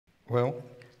Well,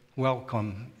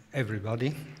 welcome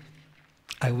everybody.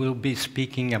 I will be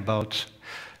speaking about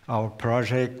our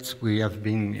project we have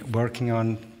been working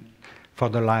on for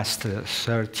the last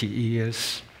 30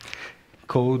 years,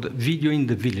 called Video in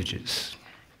the Villages.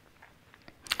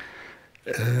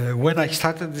 When I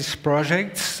started this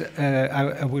project,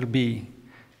 I will be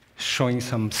showing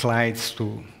some slides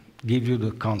to give you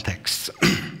the context.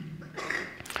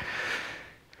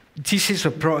 This is a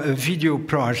video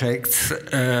project.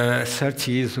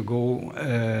 30 years ago,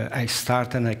 I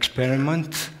started an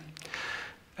experiment.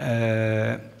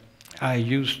 I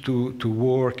used to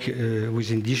work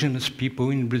with indigenous people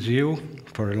in Brazil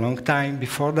for a long time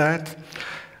before that.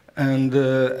 And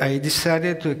I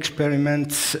decided to experiment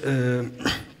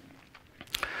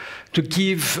to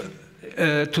give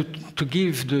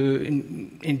the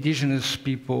indigenous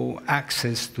people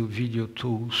access to video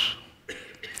tools.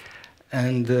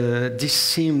 And this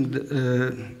seemed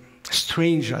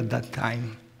strange at that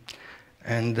time.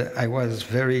 And I was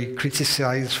very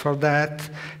criticized for that.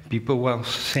 People were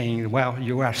saying, well,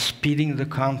 you are speeding the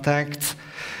contact.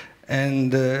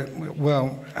 And,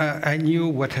 well, I knew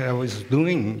what I was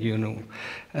doing, you know.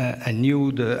 I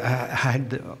knew I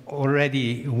had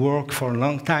already worked for a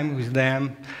long time with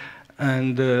them.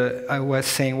 And I was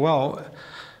saying, well,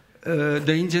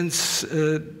 the Indians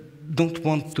don't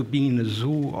want to be in a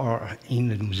zoo or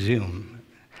in a museum.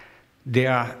 They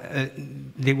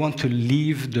want to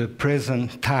live the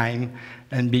present time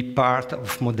and be part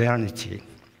of modernity.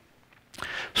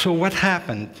 So what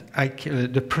happened?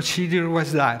 The procedure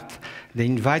was that they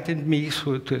invited me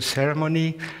to a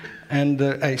ceremony, and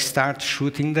I started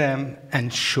shooting them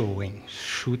and showing,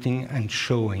 shooting and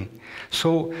showing.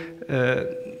 So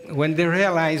when they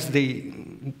realized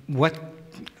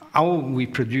how we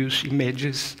produce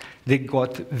images, they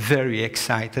got very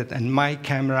excited, and my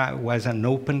camera was an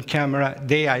open camera.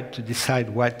 They had to decide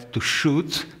what to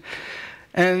shoot,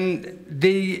 and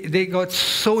they got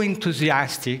so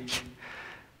enthusiastic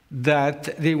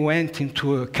that they went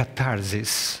into a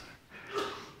catharsis,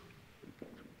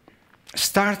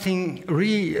 starting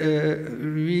reacting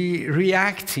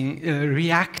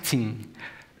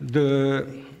the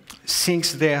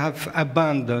things they have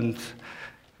abandoned,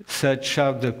 such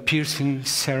as the piercing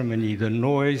ceremony, the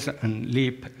nose and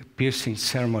lip piercing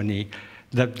ceremony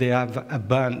that they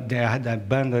had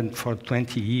abandoned for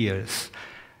 20 years.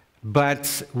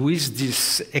 But with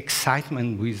this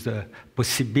excitement, with the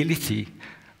possibility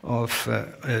of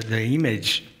the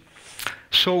image.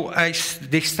 So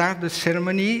they start the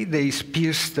ceremony, they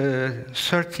pierced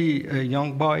 30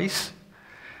 young boys,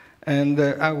 and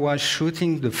I was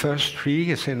shooting the first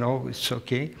 3. I said, no, it's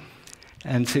okay.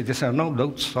 And they said, no,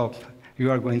 don't stop. You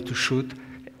are going to shoot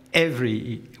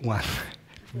everyone,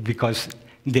 because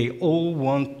they all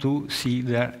want to see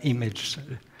their image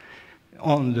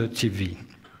on the TV.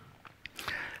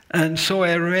 And so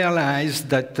I realized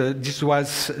that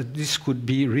this could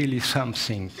be really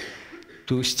something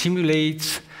to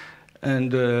stimulate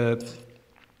and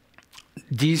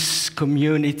these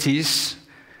communities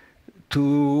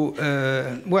to,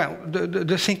 well,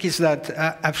 the thing is that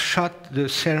I've shot the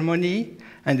ceremony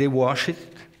and they watched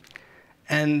it,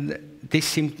 and they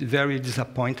seemed very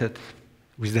disappointed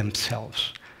with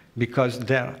themselves because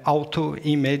their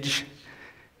auto-image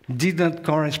didn't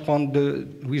correspond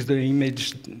with the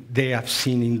image they have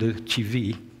seen in the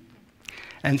TV.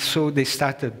 And so they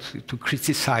started to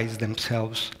criticize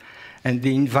themselves, and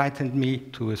they invited me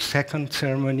to a second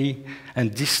ceremony,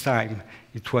 and this time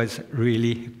it was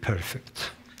really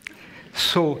perfect.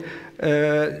 So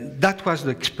that was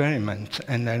the experiment,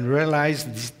 and I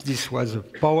realized this was a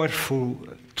powerful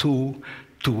tool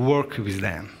to work with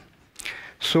them.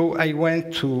 So I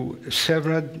went to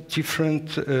several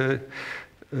different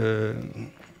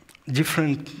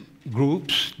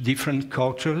groups, different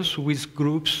cultures with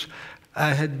groups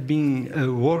I had been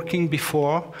working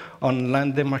before on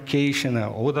land demarcation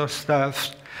and other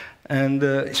stuff, and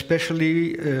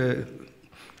especially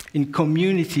in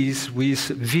communities with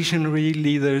visionary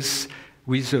leaders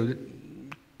with a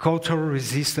cultural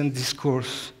resistant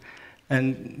discourse,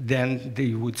 and then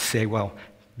they would say, well,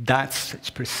 that's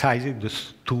precisely the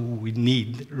tool we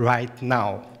need right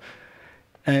now.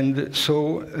 And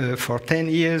so for 10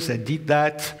 years I did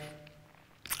that,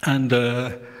 and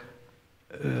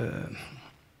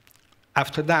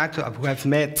after that we have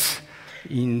met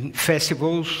in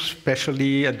festivals,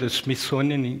 especially at the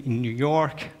Smithsonian in New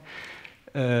York.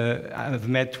 I've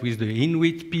met with the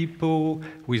Inuit people,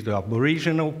 with the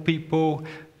Aboriginal people,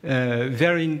 a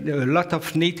lot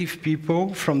of native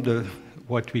people from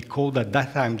what we called at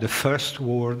that time the First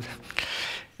World.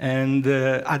 And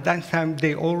at that time,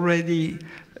 they already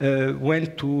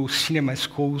went to cinema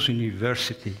schools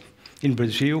university in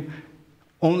Brazil.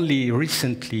 Only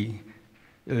recently,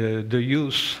 the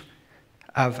youth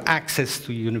have access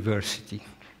to university.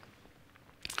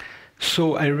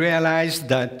 So I realized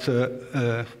that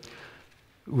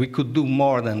we could do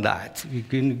more than that. We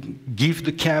can give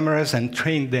the cameras and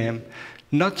train them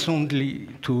not only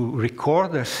to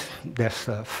record their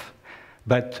stuff,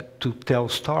 but to tell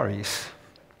stories.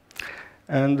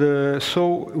 And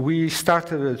so we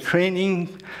started a training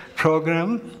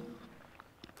program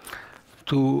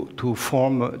to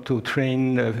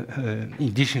train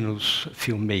indigenous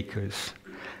filmmakers.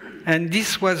 And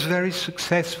this was very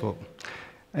successful.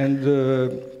 And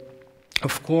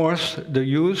of course, the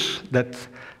youth that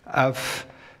have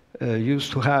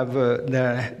used to have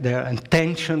their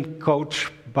attention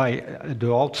coached by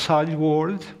the outside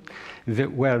world, they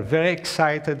were very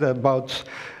excited about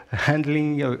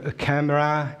handling a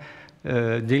camera,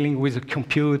 dealing with a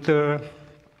computer.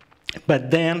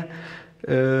 But then,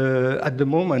 at the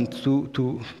moment,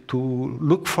 to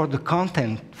look for the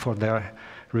content for their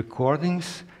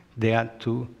recordings, they had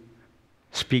to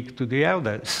speak to the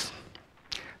elders.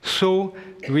 So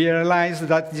we realized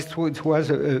that this was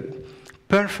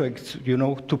perfect,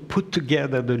 to put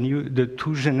together the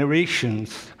two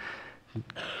generations.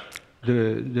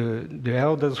 The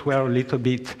elders were a little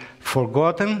bit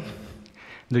forgotten.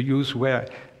 The youth were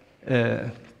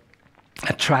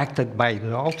attracted by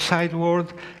the outside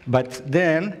world, but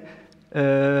then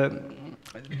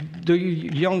the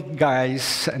young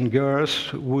guys and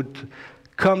girls would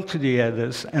come to the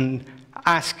elders and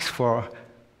ask for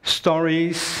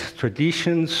stories,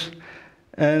 traditions,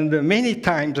 and many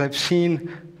times I've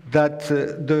seen that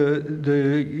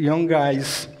the young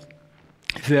guys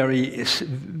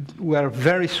were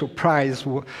very surprised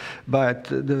by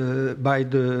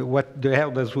what the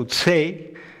elders would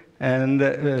say,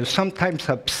 and sometimes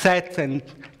upset and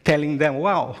telling them,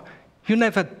 "Wow, you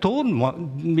never told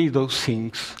me those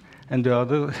things." And the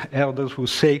other elders would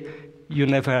say, "You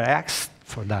never asked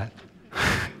for that."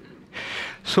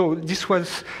 So this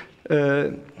was,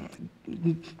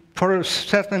 for a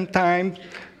certain time,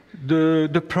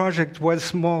 the project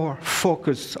was more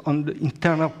focused on the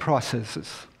internal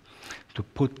processes to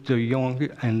put the young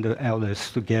and the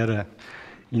elders together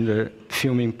in the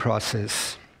filming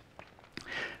process.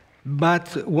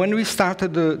 But when we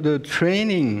started the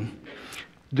training,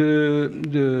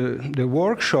 the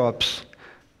workshops,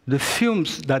 the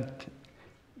films that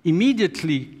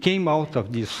immediately came out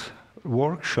of these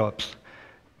workshops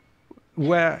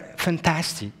were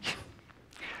fantastic.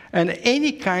 And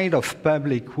any kind of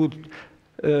public would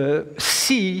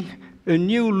see a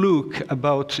new look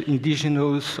about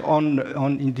indigenous, on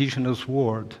indigenous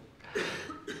world.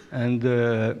 And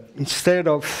instead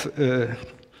of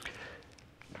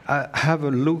have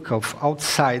a look of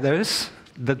outsiders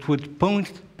that would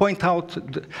point out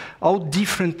how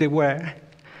different they were,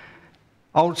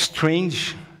 how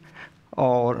strange,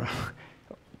 or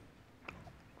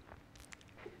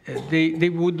they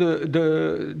would,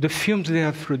 the films they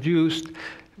have produced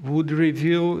would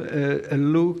reveal a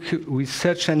look with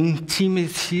such an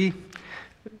intimacy.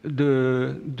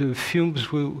 The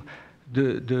films will,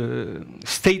 the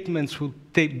statements will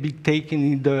be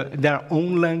taken in their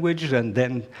own language and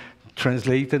then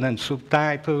translated and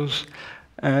subtitles.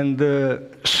 And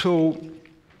so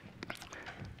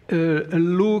a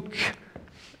look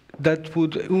that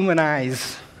would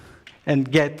humanize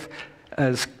and get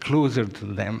us closer to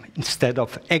them instead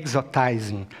of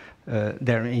exotizing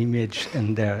their image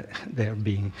and their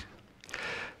being.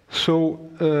 So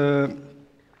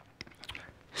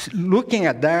looking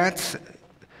at that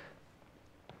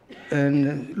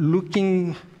and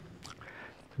looking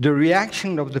the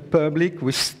reaction of the public,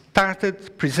 we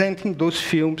started presenting those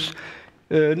films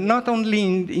not only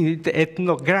in the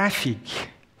ethnographic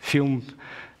film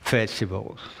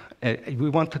festivals. We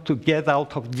wanted to get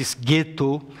out of this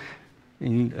ghetto,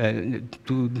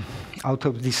 out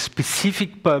of this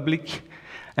specific public,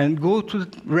 and go to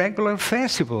regular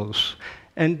festivals.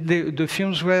 And the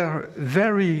films were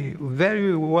very,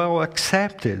 very well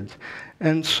accepted.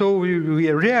 And so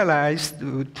we realized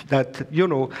that,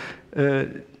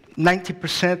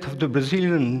 90% of the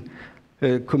Brazilian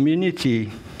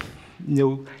community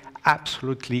knew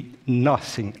absolutely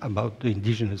nothing about the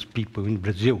indigenous people in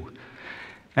Brazil.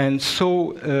 And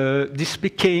so this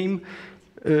became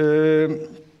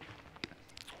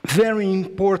very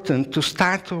important to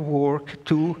start a work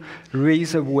to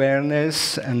raise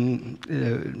awareness and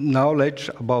knowledge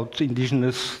about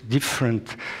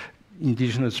different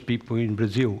indigenous people in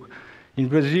Brazil. In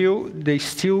Brazil, they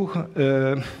still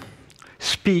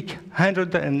speak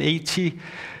 180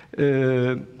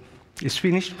 It's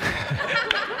finished?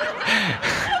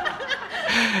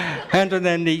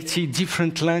 180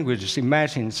 different languages.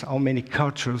 Imagine how many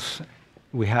cultures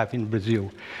we have in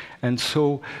Brazil. And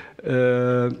so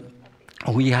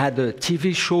we had a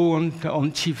TV show on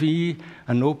TV,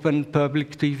 an open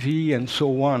public TV, and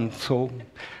so on. So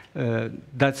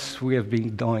that's what we have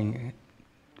been doing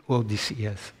all these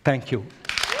years. Thank you.